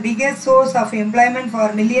are the biggest source of employment for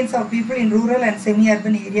millions of people in rural and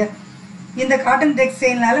semi-urban area. இந்த cotton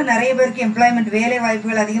டெக்ஸ்டைல்னால நிறைய பேருக்கு employment, வேலை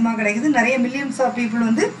வாய்ப்புகள் அதிகமாக கிடைக்குது. நிறைய மில்லியன்ஸ் ஆஃப் பீப்புள்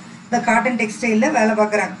வந்து இந்த காட்டன் டெக்ஸ்டைலில் வேலை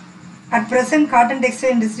பார்க்குறாங்க. At present cotton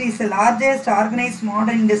textile industry is largest organised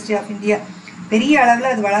modern industry of India. பெரிய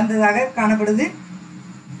அளவில் அது வளர்ந்ததாக காணப்படுது.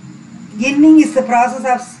 கின்னிங் is the process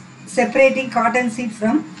of separating cotton seed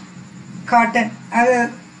from cotton. அது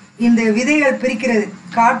இந்த விதைகள் பிரிக்கிறது,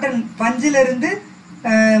 காட்டன் பஞ்சிலிருந்து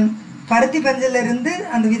பருத்தி பஞ்சிலிருந்து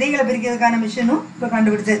அந்த விதைகளை பிரிக்கிறதுக்கான மிஷினும் இப்போ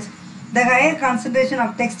கண்டுபிடிச்சாச்சு. The higher concentration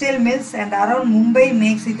of textile mills and around Mumbai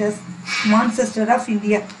makes it as Manchester of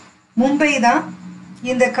India. Mumbai தான்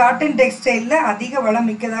இந்த காட்டன் டெக்ஸ்டைலில் அதிக வளம்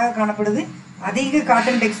மிக்கதாக காணப்படுது. அதிக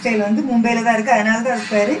காட்டன் டெக்ஸ்டைல் வந்து மும்பையில் தான் இருக்குது. அதனால தான் அது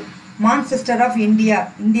பேர் மான்செஸ்டர் ஆஃப் இந்தியா.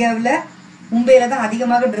 இந்தியாவில் மும்பையில் தான்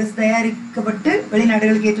அதிகமாக ட்ரெஸ் தயாரிக்கப்பட்டு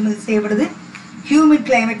வெளிநாடுகளுக்கு ஏற்றுமதி செய்யப்படுது. ஹியூமிட்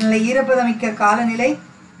கிளைமேட், நல்ல ஈரப்பதமிக்க காலநிலை.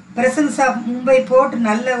 பிரசன்ஸ் ஆஃப் மும்பை போர்ட்,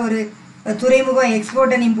 நல்ல ஒரு துறைமுகம்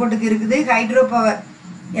எக்ஸ்போர்ட் அண்ட் இம்போர்ட்டுக்கு இருக்குது. ஹைட்ரோ பவர்,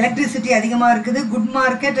 எலக்ட்ரிசிட்டி அதிகமாக இருக்குது. Good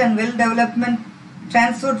market and well development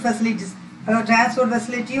transport facilities, அதாவது டிரான்ஸ்போர்ட்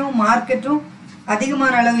ஃபெசிலிட்டியும் மார்க்கெட்டும்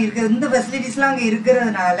அதிகமான அளவு இருக்குது. இந்த ஃபெசிலிட்டிஸ்லாம் அங்கே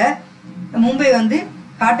இருக்கிறதுனால மும்பை வந்து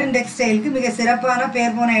காட்டன் டெக்ஸ்டைலுக்கு மிக சிறப்பான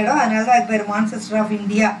பேர் போன இடம். அதனால தான் அது பேர் மான்செஸ்டர் ஆஃப்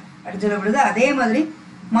இந்தியா அப்படின்னு சொல்லப்படுது. அதே மாதிரி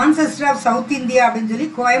மான்செஸ்டர் ஆஃப் சவுத் இந்தியா அப்படின்னு சொல்லி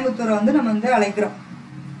கோயம்புத்தூரை வந்து நம்ம வந்து அழைக்கிறோம்.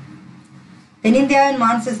 தென்னிந்தியாவின்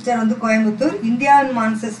மான்செஸ்டர் வந்து கோயம்புத்தூர், இந்தியாவின்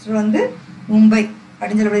மான்செஸ்டர் வந்து மும்பை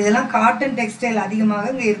அப்படின்னு சொல்லப்படுது. இதெல்லாம் காட்டன் டெக்ஸ்டைல்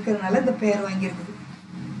அதிகமாக இங்கே இருக்கிறதுனால இந்த பேர் வாங்கியிருக்குது.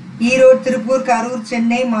 ஈரோடு, திருப்பூர், கரூர்,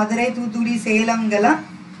 சென்னை, மதுரை, தூத்துக்குடி, சேலம் இங்கெல்லாம்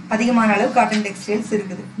அதிகமான அளவு காட்டன் டெக்ஸ்டைல்ஸ்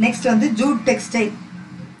இருக்குது. நெக்ஸ்ட் வந்து ஜூட் டெக்ஸ்டைல்.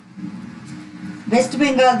 வெஸ்ட்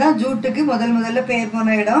பெங்கால் தான் ஜூட்டுக்கு முதல்ல பேர்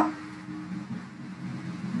போன இடம்.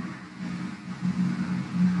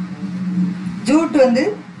 ஜூட் வந்து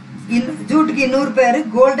ஜூட்டுக்கு இன்னொரு பேர்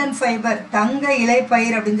கோல்டன் ஃபைபர், தங்க இலை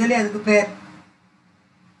பயிர் அப்படின்னு சொல்லி அதுக்கு பேர்.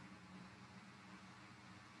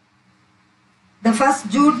 The first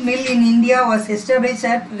jute mill in India was established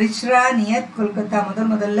at Richra near Kolkata.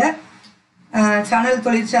 முதல்ல சணல்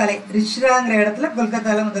தொழிற்சாலை ரிஷ்ராங்கிற இடத்துல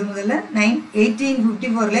கொல்கத்தாவில் முதல்ல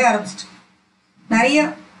 1854 ஆரம்பிச்சிட்டு நிறைய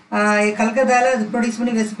கல்கத்தாவில் அது ப்ரொடியூஸ்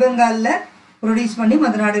பண்ணி வெஸ்ட் பெங்காலில் ப்ரொடியூஸ் பண்ணி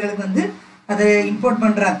மற்ற நாடுகளுக்கு வந்து அதை இம்போர்ட்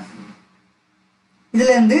பண்ணுறாங்க.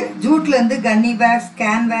 இதுலேருந்து ஜூட்லேருந்து கன்னி packs,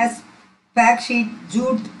 canvas, back sheet,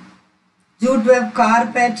 Jude web,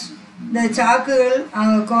 carpet, இந்த சாக்குகள்,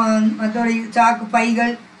 மற்றபடி சாக்கு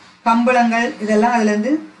பைகள், கம்பளங்கள் இதெல்லாம்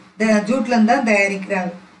அதுலேருந்து ஜூட்லேருந்து தான்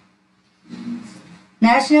தயாரிக்கிறாங்க.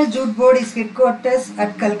 National Jude board is head quarters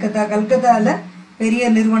at Calcutta. கல்கத்தாவில் பெரிய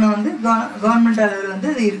நிறுவனம் வந்து கவர்மெண்ட் அளவில் வந்து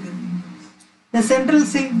அது இருக்குது. The central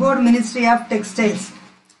silk board ministry of textiles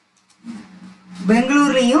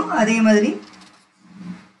பெங்களூர்லேயும் அதே மாதிரி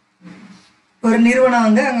ஒரு நிறுவனம்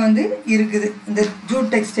வந்து அங்கே வந்து இருக்குது இந்த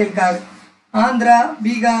ஜூட் டெக்ஸ்டைலுக்காக. ஆந்திரா,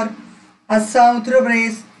 பீகார், அஸ்ஸாம்,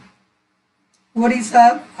 உத்தரப்பிரதேஷ், ஒடிசா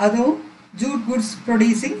அதுவும் ஜூட் குட்ஸ்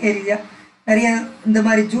ப்ரொடியூசிங் ஏரியா. நிறைய இந்த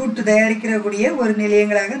மாதிரி ஜூட் தயாரிக்கிறக்கூடிய ஒரு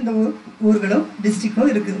நிலையங்களாக இந்த ஊர்களும்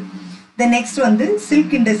டிஸ்ட்ரிக்டும் இருக்குது. தென் நெக்ஸ்ட் வந்து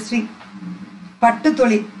சில்க் இண்டஸ்ட்ரி, பட்டு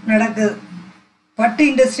தொழில் நடக்குது. பட்டு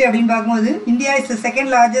இண்டஸ்ட்ரி அப்படின்னு பார்க்கும்போது India is the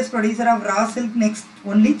second largest producer of raw silk, next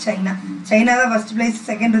only China. China தான் ஃபர்ஸ்ட் பிளேஸ்,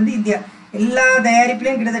 செகண்ட் வந்து இந்தியா. எல்லா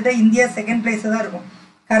தயாரிப்புலையும் கிட்டத்தட்ட இந்தியா செகண்ட் பிளேஸில் தான் இருக்கும்.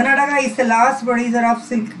 Karnataka is the last producer of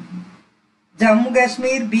silk. Jammu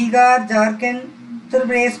Kashmir, Bihar, Jharkhand,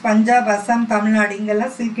 Uttar Pradesh, Punjab, Assam, Tamil Nadu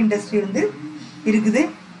இங்கெல்லாம் சில்க் இண்டஸ்ட்ரி வந்து இருக்குது.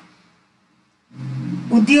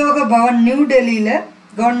 உத்தியோக பவன் நியூ டெல்லியில்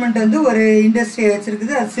கவர்மெண்ட் வந்து ஒரு இண்டஸ்ட்ரியை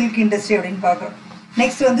வச்சிருக்குது, அது சில்க் இண்டஸ்ட்ரி அப்படின்னு பார்க்குறோம்.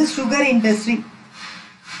 நெக்ஸ்ட் வந்து சுகர் இண்டஸ்ட்ரி,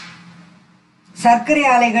 சர்க்கரை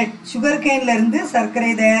ஆலைகள். சுகர் கேன்ல இருந்து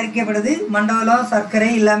சர்க்கரை தயாரிக்கப்படுது. மண்டபம்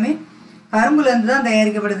சர்க்கரை எல்லாமே கரும்புல இருந்து தான்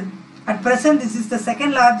தயாரிக்கப்படுது. At present this is the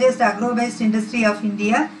second largest agro paste industry of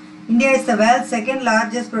India. India is the world second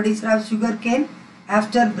largest producer of sugar cane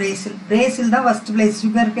after Brazil. Brazil தான் ஃபர்ஸ்ட் பிளேஸ்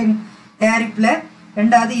சுகர் கேன் தயாரிப்பில்,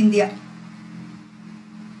 ரெண்டாவது இந்தியா.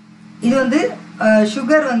 இது வந்து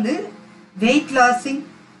சுகர் வந்து wait losing,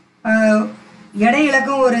 எடை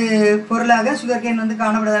இழக்கும் ஒரு பொருளாக சுகர் கேன் வந்து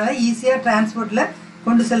காணப்படுறதுனால ஈஸியாக டிரான்ஸ்போர்ட்டில்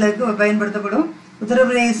கொண்டு செல்லறதுக்கு பயன்படுத்தப்படும்.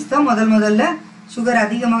 உத்தரப்பிரதேச தான் முதல்ல சுகர்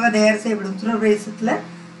அதிகமாக தயார் செய்யப்படும். உத்தரப்பிரதேசத்தில்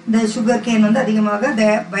இந்த சுகர் கேன் வந்து அதிகமாக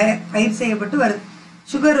பயிர் செய்யப்பட்டு வருது.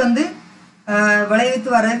 சுகர் வந்து விளைவித்து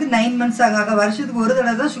வர்றதுக்கு 9 months ஆக, வருஷத்துக்கு ஒரு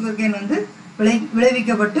தடவை தான் சுகர் கேன் வந்து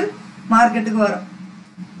விளைவிக்கப்பட்டு மார்க்கெட்டுக்கு வரும்.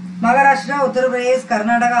 மகாராஷ்டிரா, உத்தரப்பிரதேஷ்,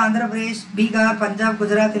 கர்நாடகா, ஆந்திர பிரதேஷ், பீகார், பஞ்சாப்,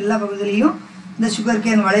 குஜராத் எல்லா பகுதியிலையும் இந்த சுகர்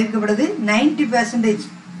கேன் விளைவிக்கப்படுது. 90%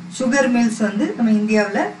 சுகர் மில்ஸ் வந்து நம்ம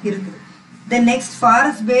இந்தியாவில் இருக்குது. Then next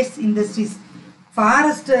forest paste industries.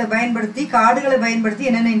 Forest பயன்படுத்தி, காடுகளை பயன்படுத்தி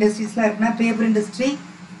என்னென்ன இண்டஸ்ட்ரீஸ்லாம் இருக்குன்னா பேப்பர் இண்டஸ்ட்ரி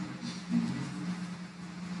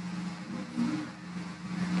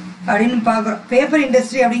அப்படின்னு பார்க்குறோம். பேப்பர்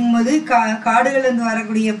இண்டஸ்ட்ரி அப்படிங்கும்போது காடுகள்லேருந்து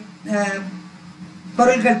வரக்கூடிய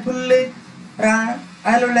பொருட்கள், புல்,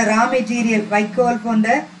 அதில் உள்ள ரா மெட்டீரியல், வைக்கோல் போன்ற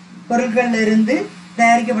பொருட்கள்ல இருந்து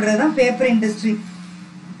தயாரிக்கப்படுறது தான் paper industry.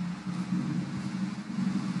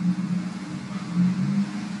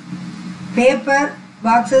 Paper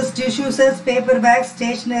boxes, டிஷ்யூஸஸ், paper packs,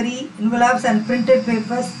 stationary, envelopes and printed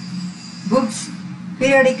papers, books,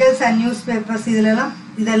 periodicals and newspapers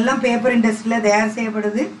இதெல்லாம் பேப்பர் இண்டஸ்ட்ரியில் தயார்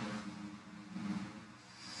செய்யப்படுது.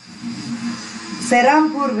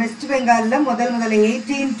 செராம்பூர் வெஸ்ட் பெங்காலில் முதல்ல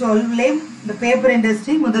 1812 இந்த பேப்பர்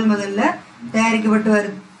இண்டஸ்ட்ரி முதல்ல தயாரிக்கப்பட்டு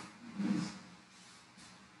வருது.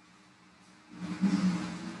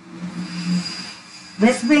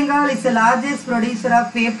 West Bengal is the largest producer of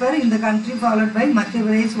paper in the country, followed by Madhya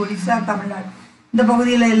Pradesh, Odisha, Tamil Nadu. இந்த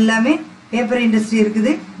பகுதியில் எல்லாமே பேப்பர் இண்டஸ்ட்ரி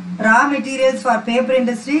இருக்குது. Raw materials for paper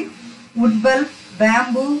industry wood pulp,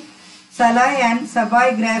 bamboo, salai and sabai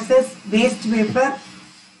grasses, waste paper,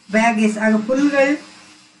 baggage. ஆக புல்கள்,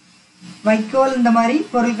 வைக்கோல் இந்த மாதிரி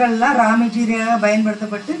பொருட்கள்லாம் ரா மெட்டீரியலாக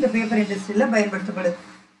பயன்படுத்தப்பட்டு இந்த பேப்பர் இண்டஸ்ட்ரியில் பயன்படுத்தப்படுது.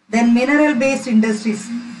 தென் மினரல் பேஸ்ட் இண்டஸ்ட்ரீஸ்.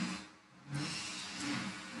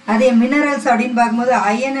 அதே மினரல்ஸ் அப்படின்னு பார்க்கும்போது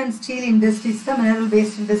அயன் அண்ட் ஸ்டீல் இண்டஸ்ட்ரீஸ் தான் mineral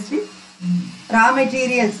paste industry. Raw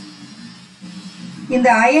materials, இந்த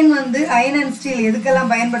அயன் அண்ட் ஸ்டீல்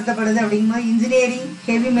எதுக்கெல்லாம் பயன்படுத்தப்படுது அப்படிங்கும்போது engineering,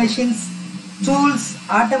 heavy machines, tools,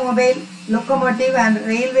 automobile, locomotive and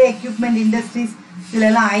railway equipment industries.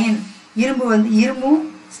 இதிலெல்லாம் அயன், இரும்பும்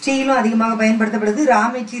ஸ்டீலும் அதிகமாக பயன்படுத்தப்படுது. ரா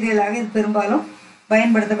மெட்டீரியலாக இது பெரும்பாலும்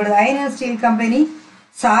பயன்படுத்தப்படுது. Iron and Steeles company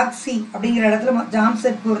Sakshi அப்படிங்கிற இடத்துல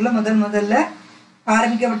ஜாம்ஷெட்பூரில் முதல்ல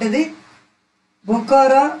ஆரம்பிக்கப்பட்டது.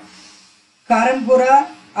 Bokaro, காரன்புரா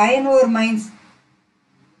iron ore mines,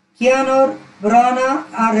 கியானோர், புரானா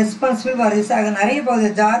are responsible for this. ஆக நிறைய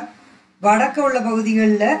பகுதி வடக்க உள்ள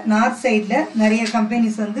பகுதிகளில் நார்த் சைடில் நிறைய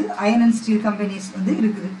companies iron and Steeles companies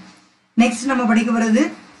இருக்குது. நெக்ஸ்ட் நம்ம படிக்க போகிறது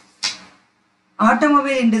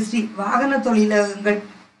ஆட்டோமொபைல் இண்டஸ்ட்ரி, வாகன தொழிலகங்கள்.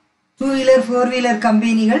 2 வீலர் 4 வீலர்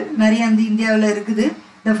கம்பெனிகள் நிறைய இந்தியாவில் இருக்குது.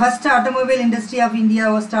 The first automobile industry of India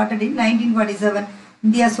was started in 1947.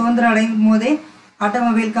 India சுதந்திரம் அடையும் போதே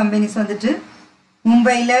ஆட்டோமொபைல் கம்பெனிஸ்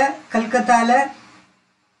மும்பையில், கல்கத்தாவில்.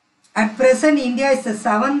 At present India is the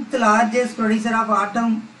 7th largest producer of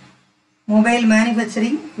automobile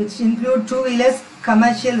manufacturing, which include 2 wheelers,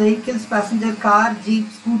 commercial vehicles, passenger car, jeep,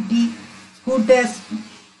 scooters,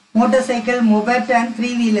 motorcycle, moped and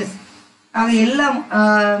 3 wheelers. ஆக எல்லாம்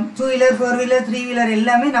 2 wheeler 4 wheeler 3 wheeler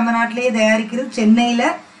எல்லாமே நம்ம நாட்டிலேயே தயாரிக்கிறது. சென்னையில்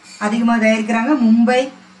அதிகமாக தயாரிக்கிறாங்க. மும்பை,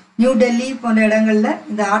 நியூ டெல்லி போன்ற இடங்களில்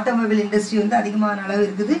இந்த ஆட்டோமொபைல் இண்டஸ்ட்ரி வந்து அதிகமான அளவு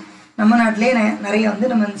இருக்குது. நம்ம நாட்டிலே நிறைய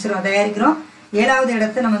வந்து நம்ம தயாரிக்கிறோம். 7வது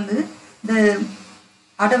இடத்தை நம்ம வந்து இந்த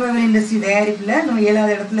ஆட்டோமொபைல் இண்டஸ்ட்ரி தயாரிப்பில் நம்ம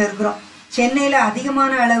 7வது இடத்துல இருக்கிறோம். சென்னையில்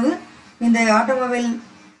அதிகமான அளவு இந்த ஆட்டோமொபைல்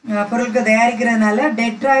பொருட்கள் தயாரிக்கிறதுனால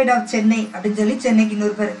டெட்ராய்ட் ஆஃப் சென்னை அப்படின்னு சொல்லி சென்னைக்கு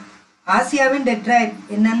இன்னொரு பேர். ஆசியாவின் டெட்ராய்ட்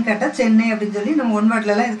என்னன்னு கேட்டால் சென்னை அப்படின்னு சொல்லி நம்ம ஒன்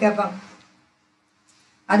வேர்ட்லலாம் இது கேட்பாங்க.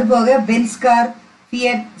 அதுபோக Benz car,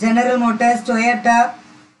 Fiat, general Motors, Toyota,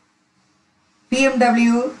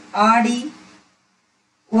 BMW, Aadi,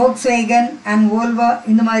 Volkswagen and வோல்வா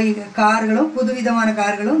இந்த மாதிரி கார்களும் புதுவிதமான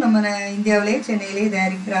கார்களும் நம்ம இந்தியாவிலேயே சென்னையிலேயே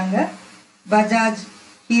தயாரிக்கிறாங்க. பஜாஜ்,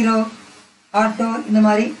 ஹீரோ, ஆட்டோ இந்த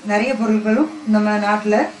மாதிரி நிறைய பொருட்களும் நம்ம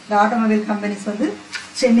நாட்டில் இந்த ஆட்டோமொபைல் கம்பெனிஸ் வந்து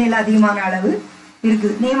சென்னையில் அதிகமான அளவு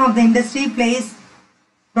இருக்குது. Name of the industry, place,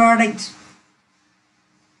 product.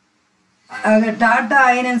 Tata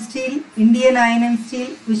iron and Steeles, Indian iron and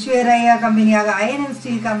Steeles, விஸ்வேரையா கம்பெனியாக அயன் அண்ட்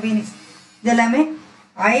ஸ்டீல் கம்பெனிஸ் இதெல்லாமே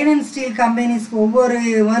அயன் அண்ட் ஸ்டீல் கம்பெனிஸ் ஒவ்வொரு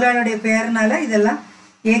முதலாளியுடைய பெயர்னால இதெல்லாம்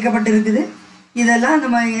இயக்கப்பட்டு இருக்குது. இதெல்லாம்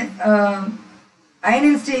நம்ம அயன்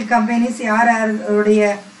அண்ட் ஸ்டீல் கம்பெனிஸ் யார் யாருடைய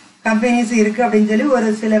கம்பெனிஸ் இருக்குது அப்படின்னு சொல்லி ஒரு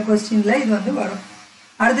சில கொஸ்டினில் இது வந்து வரும்.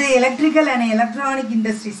 அடுத்து electrical and electronic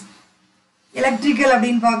industries. Electrical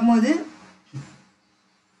அப்படின்னு பார்க்கும்போது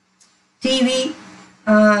டிவி,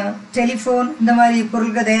 டெலிஃபோன் இந்த மாதிரி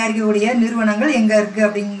பொருட்கள் தயாரிக்கக்கூடிய நிறுவனங்கள் எங்கே இருக்குது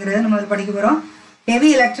அப்படிங்கிறத நம்ம படிக்க போகிறோம். Heavy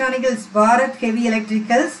electronicals, Bharat heavy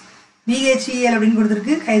electricals, BHEL அப்படின்னு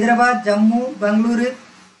கொடுத்துருக்கு. ஹைதராபாத், ஜம்மு, பெங்களூரு,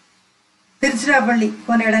 திருச்சிராப்பள்ளி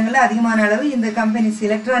போன்ற இடங்களில் அதிகமான அளவு இந்த கம்பெனிஸ்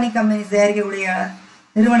எலக்ட்ரானிக் கம்பெனிஸ் தயாரிக்கக்கூடிய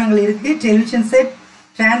நிறுவனங்கள் இருக்குது. Television set,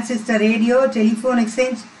 transistor, radio, telephone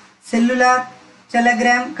exchange, cellular,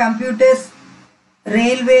 Telegram, computers,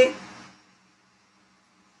 railway,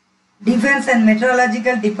 defence and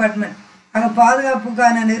meteorological department ஆக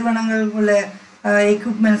பாதுகாப்புக்கான நிறுவனங்கள் உள்ள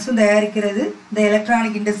எக்யூப்மெண்ட்ஸும் தயாரிக்கிறது இந்த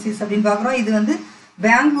எலக்ட்ரானிக் இண்டஸ்ட்ரீஸ் அப்படின்னு பார்க்குறோம். இது வந்து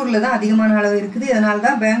பெங்களூரில் தான் அதிகமான அளவு இருக்குது. இதனால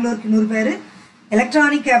தான் பெங்களூருக்கு இன்னொரு பேர்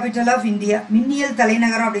எலக்ட்ரானிக் கேபிட்டல் ஆஃப் இந்தியா, மின்னியல்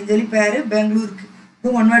தலைநகரம் அப்படின்னு சொல்லி பேர் பெங்களூருக்கு.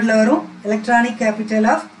 இது ஒன் வேர்டில் வரும், electronic capital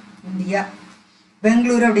of India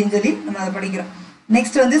Bengaluru அப்படின்னு சொல்லி நம்ம அதை படிக்கிறோம்.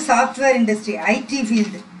 நெக்ஸ்ட் வந்து software industry, IT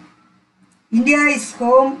field. India is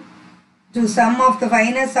home to some of the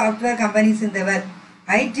finest software companies in the world.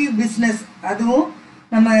 IT business அதுவும்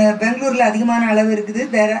நம்ம பெங்களூரில் அதிகமான அளவு இருக்குது.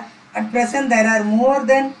 At present there are more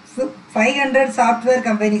then 500 software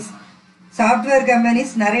companies. Software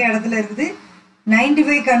companies நிறைய இடத்துல இருக்குது.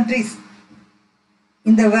 95 கண்ட்ரிஸ்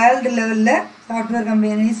இந்த வேர்ல்டு லெவலில் சாஃப்ட்வேர்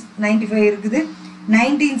கம்பெனிஸ் 95 இருக்குது.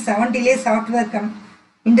 1970லே சாஃப்ட்வேர்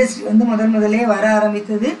இண்டஸ்ட்ரி வந்து முதல்லே வர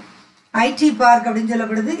ஆரம்பித்தது. IT பார்க் அப்படின்னு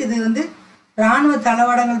சொல்லப்படுது. இது வந்து இராணுவ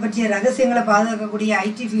தளவாடங்கள் பற்றிய ரகசியங்களை பாதுகாக்கக்கூடிய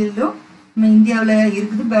IT ஃபீல்டும் நம்ம இந்தியாவில்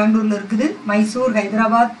இருக்குது. பெங்களூரில் இருக்குது. மைசூர்,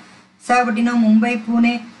 ஹைதராபாத், விசாகப்பட்டினம், மும்பை,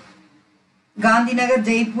 பூனே, காந்திநகர்,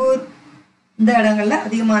 ஜெய்ப்பூர் இந்த இடங்கள்ல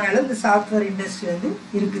அதிகமான அளவு இந்த சாஃப்ட்வேர் இண்டஸ்ட்ரி வந்து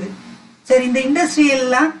இருக்குது. சரி, இந்த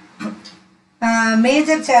இண்டஸ்ட்ரியெல்லாம்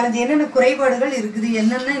மேஜர் சேலஞ்ச் என்னென்ன குறைபாடுகள் இருக்குது,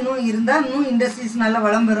 என்னென்ன இன்னும் இருந்தால் இன்னும் இண்டஸ்ட்ரீஸ் நல்லா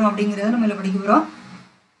வளம் பெறும் அப்படிங்கிறத நம்ம படிக்க போகிறோம்.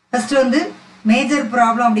 ஃபர்ஸ்ட் வந்து மேஜர்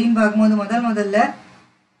ப்ராப்ளம் அப்படின்னு பார்க்கும்போது முதல்ல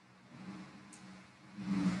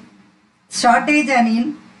shortage and in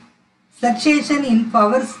fluctuation in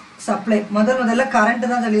power supply. முதல்ல கரண்ட்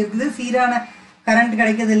தான் சொல்லியிருக்குது. சீரான கரண்ட்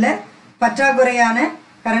கிடைக்கிறது இல்லை, பற்றாக்குறையான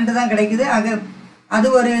கரண்ட் தான் கிடைக்குது. அது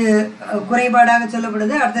ஒரு குறைபாடாக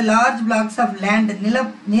சொல்லப்படுது. அடுத்த லார்ஜ் பிளாக்ஸ் ஆஃப் லேண்ட்,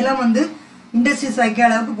 நிலம் வந்து இண்டஸ்ட்ரீஸ் வைக்க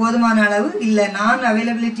அளவுக்கு போதுமான அளவு இல்லை, நான்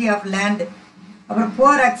அவைலபிலிட்டி ஆஃப் லேண்ட். அப்புறம்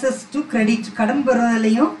புவர் அக்சஸ் டு கிரெடிட், கடன்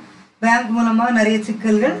பெறுவதிலையும் பேங்க் மூலமாக நிறைய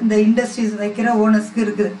சிக்கல்கள் இந்த இண்டஸ்ட்ரீஸ் வைக்கிற ஓனர்ஸ்க்கு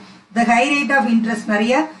இருக்குது. த ஹை ரேட் ஆஃப் இன்ட்ரெஸ்ட்,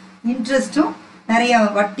 நிறைய இன்ட்ரெஸ்ட்டும் நிறைய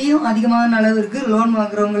வட்டியும் அதிகமான அளவு இருக்குது லோன்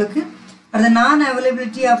வாங்குறவங்களுக்கு. அது நான்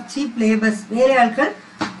அவைலபிலிட்டி ஆஃப் சீப் லேபர்ஸ், வேலை ஆட்கள்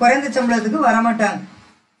குறைந்த சம்பளத்துக்கு வரமாட்டாங்க.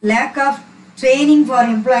 Lack of training for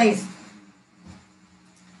employees,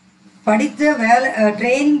 படித்த வேலை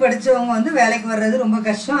ட்ரைனிங் படித்தவங்க வந்து வேலைக்கு வர்றது ரொம்ப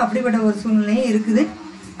கஷ்டம். அப்படிப்பட்ட ஒரு சூழ்நிலையும் இருக்குது.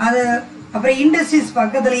 அது அப்புறம் இண்டஸ்ட்ரீஸ்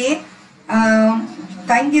பக்கத்துலேயே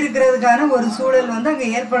தங்கி இருக்கிறதுக்கான ஒரு சூழல் வந்து அங்கே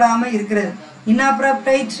ஏற்படாமல் இருக்கிறது.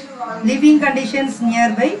 இன்அப்ராப்ரைட் லிவிங் கண்டிஷன்ஸ்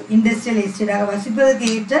நியர்பை இண்டஸ்ட்ரியல் எஸ்டேட்டாக, வசிப்பதற்கு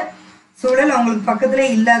ஏற்ற சூழல் அவங்களுக்கு பக்கத்திலே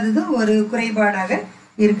இல்லாதது ஒரு குறைபாடாக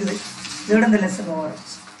இருக்குது. இதோட இந்த லெசன் வரும்.